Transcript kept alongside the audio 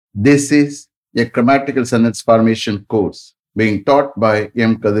This is a grammatical sentence formation course being taught by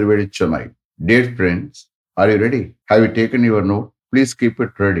M. Kadirvedi Chennai. Dear friends, are you ready? Have you taken your note? Please keep it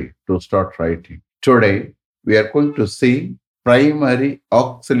ready to start writing. Today, we are going to see primary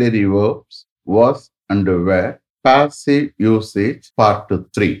auxiliary verbs was and were, passive usage part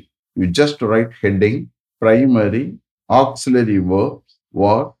 3. You just write heading primary auxiliary verbs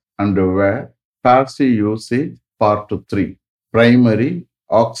was and were, passive usage part 3. Primary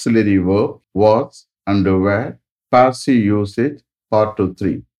auxiliary verb was and were, passive usage part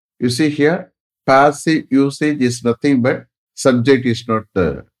 3. You see here, passive usage is nothing but subject is not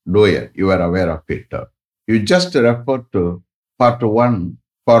the doer. You are aware of it. You just refer to part 1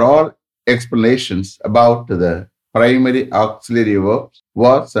 for all explanations about the primary auxiliary verbs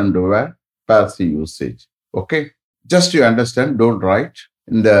was and were, passive usage. Okay? Just you understand, don't write.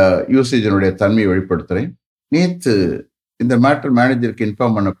 இந்த யூசேஜினுடைய தன்மையை வெளிப்படுத்துறேன். நேற்று இந்த matter மேனேஜருக்கு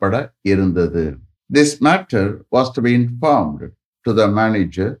inform பண்ணப்பட இருந்தது. This matter was to be informed to the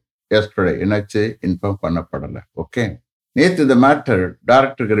manager yesterday. என்னாச்சு? Inform பண்ணப்படலை. Okay, நேற்று இந்த matter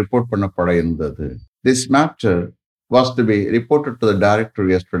டைரக்டருக்கு ரிப்போர்ட் பண்ணப்பட இருந்தது. This matter was to be reported to the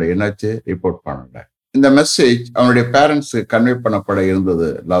director yesterday. என்னாச்சு? ரிப்போர்ட் பண்ணல. இந்த மெசேஜ் அவனுடைய பேரண்ட்ஸுக்கு கன்வே பண்ணப்பட இருந்தது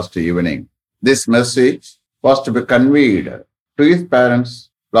last evening. This message was to be conveyed to his parents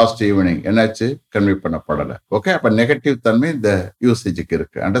last evening. என்னாச்சு? கன்வே பண்ணப்படலை. ஓகே, அப்ப நெகட்டிவ் தன்மை இந்த யூசேஜுக்கு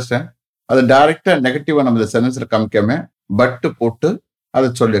இருக்கு. அண்டர்ஸ்டாண்ட்? அது டைரக்டா நெகட்டிவா நம்ம இந்த சென்டென்ஸ்ல காமிக்காம பட்டு போட்டு அதை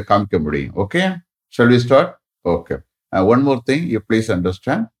சொல்லி காமிக்க முடியும். Okay, shall we start? Okay, one more thing you please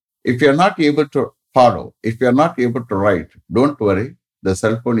understand. If you are not able to follow, if you are not able to write, don't worry, the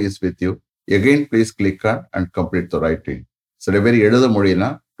cell phone is with you. Again, please click on and complete the writing. சில பேர் எழுத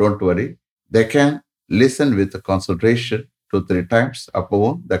முடியலாம், don't worry, they can listen with concentration 2-3 times.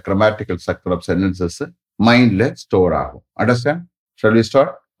 அப்பவும் the grammatical structure of sentences mindல store ஆகும். Understand? Shall we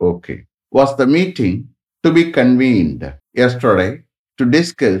start? Okay. Was the meeting to be convened yesterday to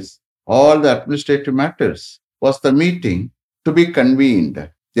discuss all the administrative matters? Was the meeting to be convened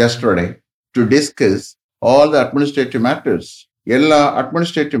yesterday to discuss all the administrative matters? எல்லா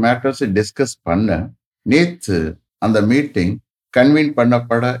administrative மேட்டர்ஸை discuss பண்ண நேற்று அந்த meeting கன்வீன்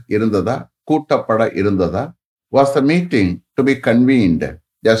பண்ணப்பட இருந்ததா, கூட்டப்பட இருந்ததா? Was the meeting to be convened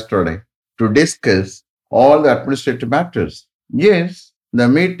yesterday to discuss all the administrative matters? Yes, the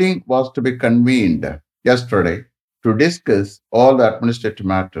meeting was to be convened yesterday to discuss all the administrative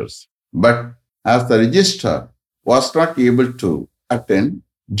matters. But as the registrar was not able to attend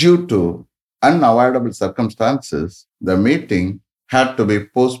due to unavoidable circumstances, the meeting had to be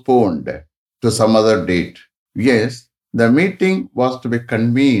postponed to some other date. Yes, the meeting was to be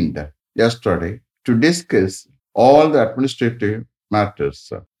convened yesterday to discuss all the administrative matters.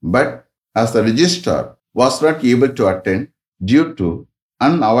 But as the registrar was not able to attend due to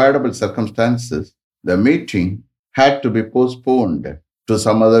unavoidable circumstances, the meeting had to be postponed to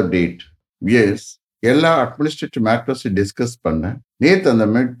some other date. Yes, எல்லா administrative மேட்டர்ஸை discuss பண்ண நேற்று அந்த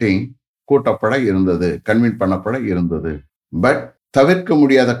meeting கூட்டப்பட இருந்தது, கன்வீன் பண்ணப்பட இருந்தது. But தவிர்க்க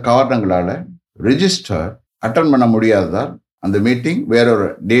முடியாத காரணங்களால register attend பண்ண முடியாததால் அந்த மீட்டிங் வேறொரு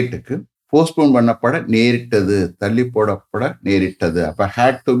டேட்டுக்கு போஸ்ட்போன் பண்ணப்பட நேரிட்டது, தள்ளி போடப்பட நேரிட்டது. அப்ப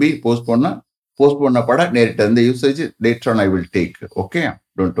ஹேட் டு பி போஸ்ட்போன் பண்ணப்பட நேரிட்டது. இந்த usage later on I will take. Okay,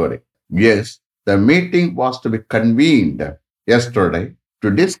 don't வரி. S, the meeting was to be convenient yesterday to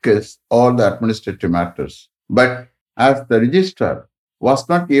discuss all the administrative matters. But as the registrar was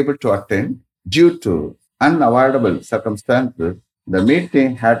not able to attend due to unavoidable circumstances, the meeting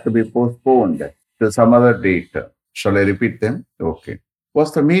had to be postponed to some other date. Shall I repeat them? Okay.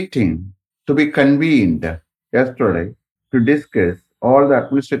 Was the meeting to be convened yesterday to discuss all the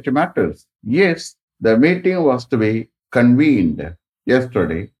administrative matters? Yes, the meeting was to be convened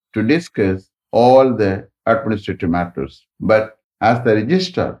yesterday to discuss all the administrative matters. But as the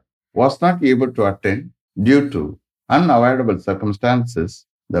registrar was not able to attend due to unavoidable circumstances,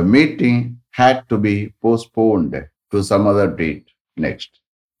 the meeting had to be postponed to some other date. Next.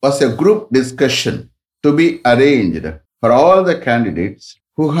 Was a group discussion to be arranged for all the candidates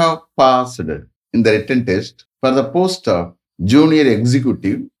who have passed in the written test for the post of junior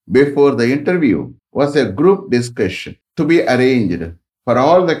executive before the interview? Was a group discussion to be arranged for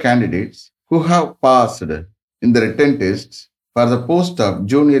all the candidates who have passed in the written tests for the post of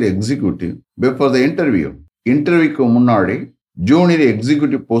junior executive before the interview? இன்டர்வியூக்கு முன்னாடி junior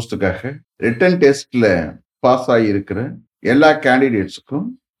executive போஸ்டுக்காக written டெஸ்ட்ல pass ஆகியிருக்கிற எல்லா கேண்டிடேட்ஸுக்கும்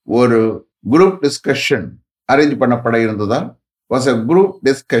ஒரு group discussion arrange பண்ணப்பட இருந்ததா? Was a group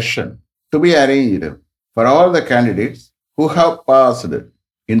discussion to be arranged for all the candidates who have passed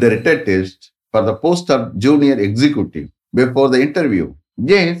in the written test for the post of junior executive before the interview?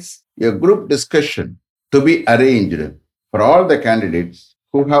 Yes, a group discussion to be arranged for all the candidates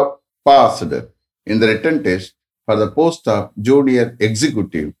who have passed in the written test for the post of junior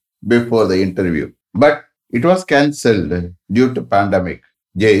executive before the interview. But it was cancelled due to pandemic.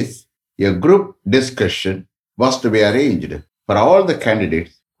 Yes, a group discussion was to be arranged for all the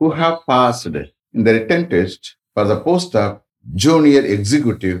candidates who have passed in the written test for the post of junior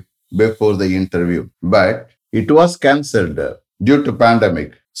executive before the interview. But it was cancelled due to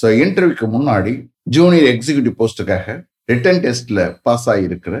pandemic. So இன்டர்வியூக்கு முன்னாடி junior executive போஸ்ட்டுக்காக written டெஸ்ட்ல pass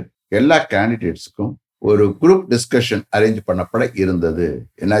ஆகியிருக்கிற எல்லா கேண்டிடேட்ஸுக்கும் ஒரு group discussion arrange பண்ணப்பட இருந்தது.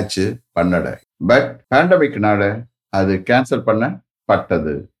 என்னாச்சு? பண்ணல. பட் பேண்டமிக்னால அது கேன்சல்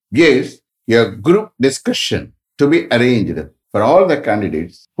பண்ணப்பட்டது. Yes, a group discussion to be arranged for all the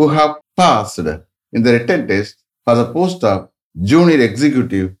candidates who have passed in the written test for the post of junior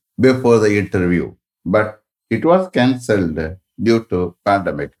executive before the interview. But it was cancelled due to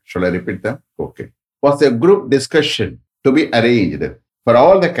pandemic. Shall I repeat them? Okay. Was a group discussion to be arranged for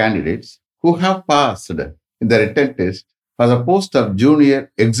all the candidates who have passed in the written test for the post of junior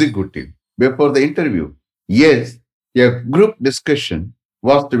executive before the interview. Yes, a group discussion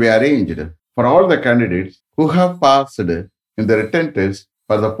was to be arranged for all the candidates who have passed in the written test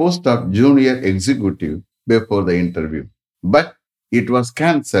for the post of junior executive before the interview. But it was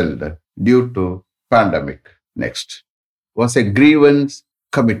cancelled due to pandemic. Next was a grievance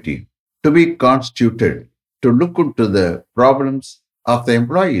committee to be constituted to look into the problems of the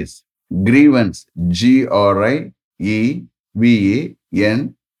employees. Grievance,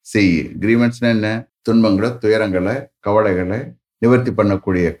 G-R-I-E-V-A-N-C-E. Grievance என்ன? துன்பங்களை, துயரங்களை, கவலைகளை நிவர்த்தி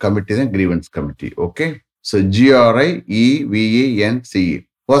பண்ணக்கூடிய committee தான் grievance committee. Okay, so GRIEVANCE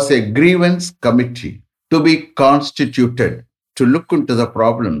was a grievance committee to be constituted to look into the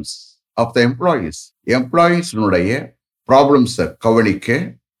problems of the employees. எம்ப்ளாயீஸ்னுடைய ப்ராப்ளம்ஸை கவனிக்க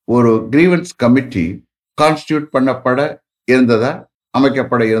ஒரு கிரீவன்ஸ் கமிட்டி கான்ஸ்டியூட் பண்ணப்பட இருந்ததா,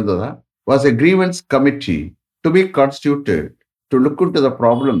 அமைக்கப்பட இருந்ததா? was a grievance committee to be constituted to look into the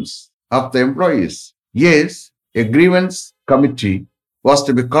problems of the employees. Yes, a grievance committee was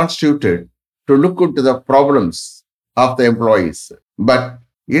to be constituted to look into the problems of the employees. But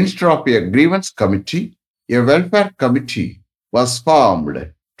instead of a grievance committee, a welfare committee was formed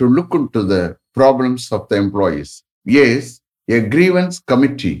to look into the problems of the employees. Yes, a grievance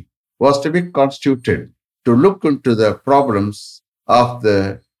committee was to be constituted to look into the problems of the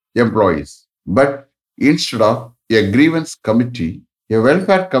employees. But instead of a grievance committee, a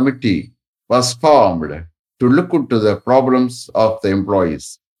welfare committee was formed to look into the problems of the employees.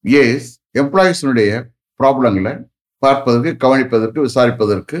 Yes, எம்ப்ளாயீஸ்னுடைய ப்ராப்ளங்களை பார்ப்பதற்கு, கவனிப்பதற்கு,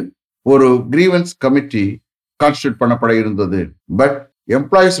 விசாரிப்பதற்கு ஒரு grievance committee constitute பண்ணப்பட இருந்தது. But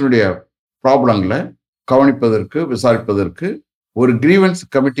எம்ப்ளாயீஸ்னுடைய ப்ராப்ளங்களை கவனிப்பதற்கு, விசாரிப்பதற்கு ஒரு grievance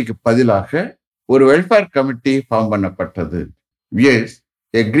கமிட்டிக்கு பதிலாக ஒரு welfare committee form பண்ணப்பட்டது. Yes,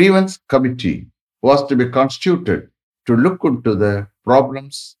 a grievance committee was to be constituted to look into the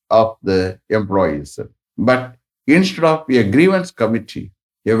problems of the employees. But instead of a grievance committee,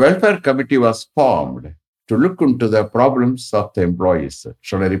 a welfare committee was formed to look into the problems of the employees.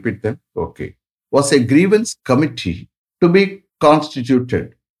 Shall I repeat them? Okay. Was a grievance committee to be constituted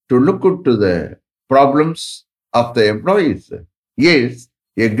to look into the problems of the employees? Yes,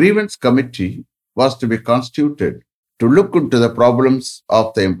 a grievance committee was to be constituted to look into the problems of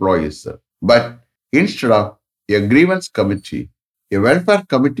the employees. But instead of a grievance committee, a welfare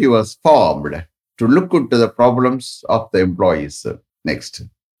committee was formed to look into the problems of the employees. Next,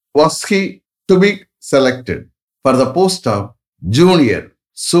 was he to be selected for the post of junior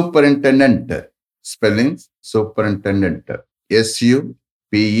superintendent? Spellings: superintendent,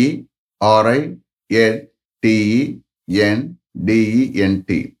 SUPERINTENDENT,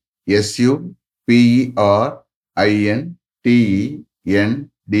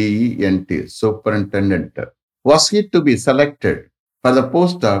 SUPERINTENDENT, superintendent. Was he to be selected for the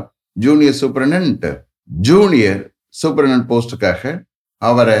post of junior superintendent? Junior superintendent போஸ்டுக்காக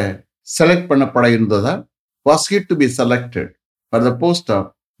அவரை select பண்ணப்பட இருந்ததா? Was he to be selected for the post of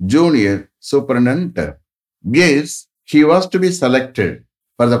junior superintendent? Yes, he was to be selected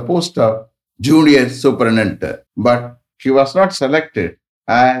for the post of junior superintendent, but he was not selected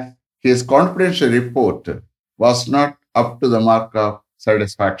as his confidential report was not up to the mark of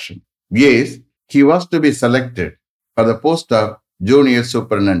satisfaction. Yes, he was to be selected for the post of junior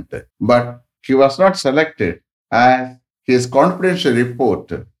superintendent, but he was not selected as his confidential report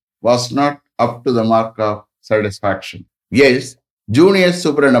was not up to the mark of satisfaction. Yes, junior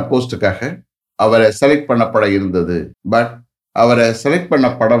superintendent போஸ்டுக்காக அவரை select பண்ணப்பட இருந்தது. But அவரை select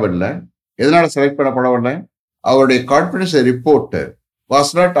பண்ணப்படவில்லை. எதனால select பண்ணப்படவில்லை? அவருடைய கான்ஃபிடன்ஷியல் report was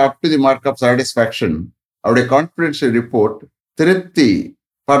not up to the mark of satisfaction. அவருடைய confidential report திருப்தி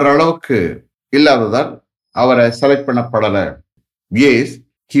படுற அளவுக்கு இல்லாததால் அவரை select பண்ணப்படல. Yes,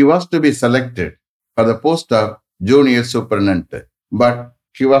 he was to be selected for the post of junior superintendent, but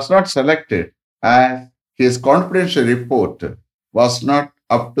he was not selected as his confidential report was not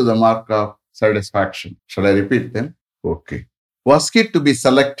up to the mark of satisfaction. Shall I repeat them? Okay. Was he to be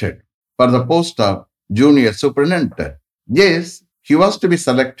selected for the post of junior superintendent? Yes, he was to be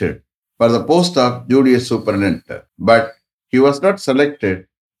selected for the post of junior superintendent, but he was not selected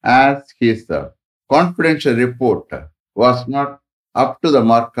as his confidential report was not up to the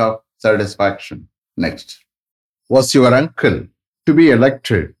mark of satisfaction. Next. Was your uncle to be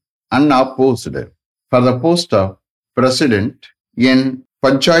elected unopposed for the post of president in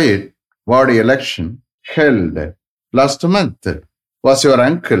Panchayat ward election held last month? Was your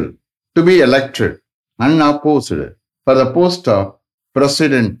uncle to be elected unopposed for the post of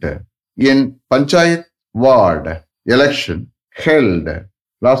president in Panchayat ward election held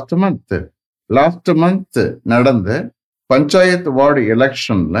last month? Last month நடந்த panchayat ward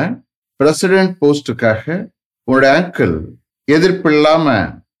எலெக்ஷன்ல president போஸ்டுக்காக உங்களுடைய uncle எதிர்ப்பில்லாம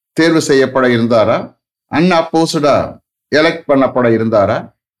தேர்வு செய்யப்பட இருந்தாரா? அன்அப்போஸ்டா elect பண்ணப்பட இருந்தாரா?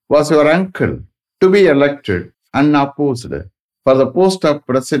 Was your uncle to be elected unopposed for the post of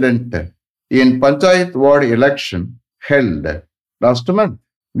president in Panchayat ward election held last month?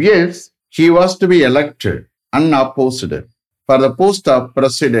 Yes, he was to be elected unopposed for the post of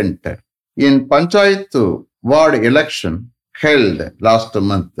president in Panchayat ward election held last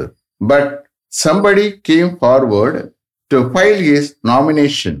month. But somebody came forward to file his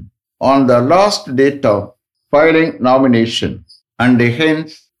nomination on the last date of filing nomination, and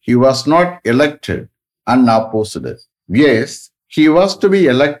hence he was not elected unopposed. Yes, he was to be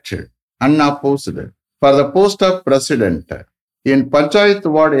elected unopposed for the post of president in Panchayat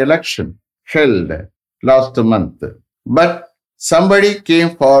ward election held last month. But somebody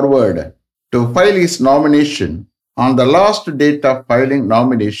came forward to file his nomination on the last date of filing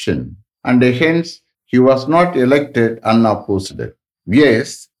nomination, and hence he was not elected unopposed. Yes,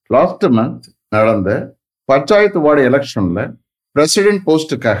 last month நடந்த panchayat ward எலெக்ஷன்ல president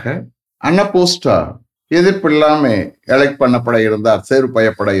போஸ்டுக்காக அன்அப்போஸ்டா எதிர்ப்பில்லாம elect பண்ணப்பட இருந்தார், தேர்வு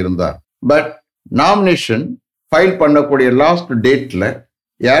செய்யப்பட இருந்தார். பட் நாமினேஷன் ஃபைல் பண்ணக்கூடிய லாஸ்ட் டேட்ல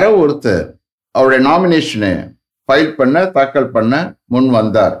யாரோ ஒருத்தர் அவருடைய நாமினேஷனை ஃபைல் பண்ண தாக்கல் பண்ண முன்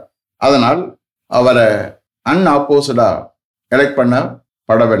வந்தார். அதனால் அவரை அன்அப்போஸ்டா எலெக்ட்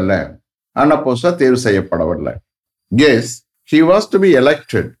பண்ணப்படவில்லை, அன்அப்போஸ்டா தேர்வு செய்யப்படவில்லை. Yes, he was to be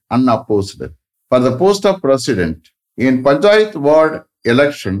elected unopposed for the post of president in Panchayat ward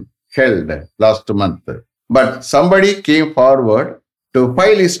election held last month. But somebody came forward to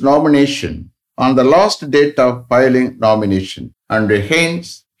file his nomination on the last date of filing nomination, and hence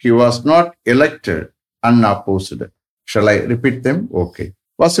he was not elected unopposed. Shall I repeat them? Okay.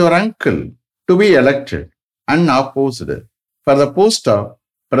 Was your uncle to be elected unopposed for the post of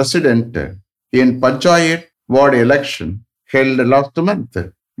president in Panchayat ward election held last month?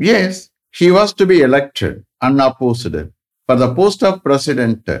 Yes, he was to be elected unopposed for the post of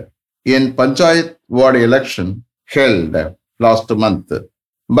president in Panchayat ward election held last month.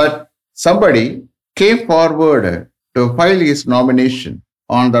 But somebody came forward to file his nomination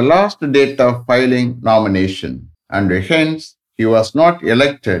on the last date of filing nomination, and hence he was not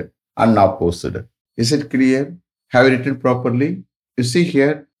elected unopposed. Is it clear? Have you written properly? You see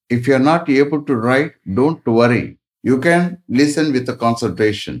here, if you are not able to write, don't worry. You can listen with the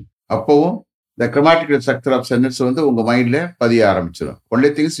concentration. அப்போவும் the grammatical structure of sentence வந்து உங்க மைண்ட்ல பதிய ஆரம்பிச்சிடும். Only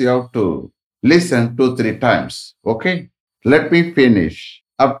things you have to listen 2-3 times. Okay? Let me finish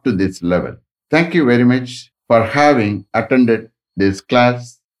up to this level. Thank you very much for having attended this class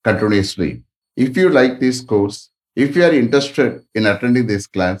continuously. If you like this course, if you are interested in attending this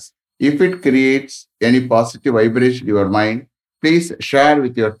class, if it creates any positive vibration in your mind, please share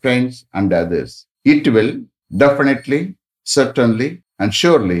with your friends and others. It will definitely, certainly, and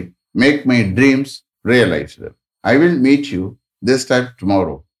surely make my dreams realized. I will meet you this time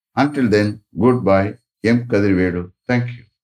tomorrow. Until then, goodbye. M. Kadirvedu. Thank you.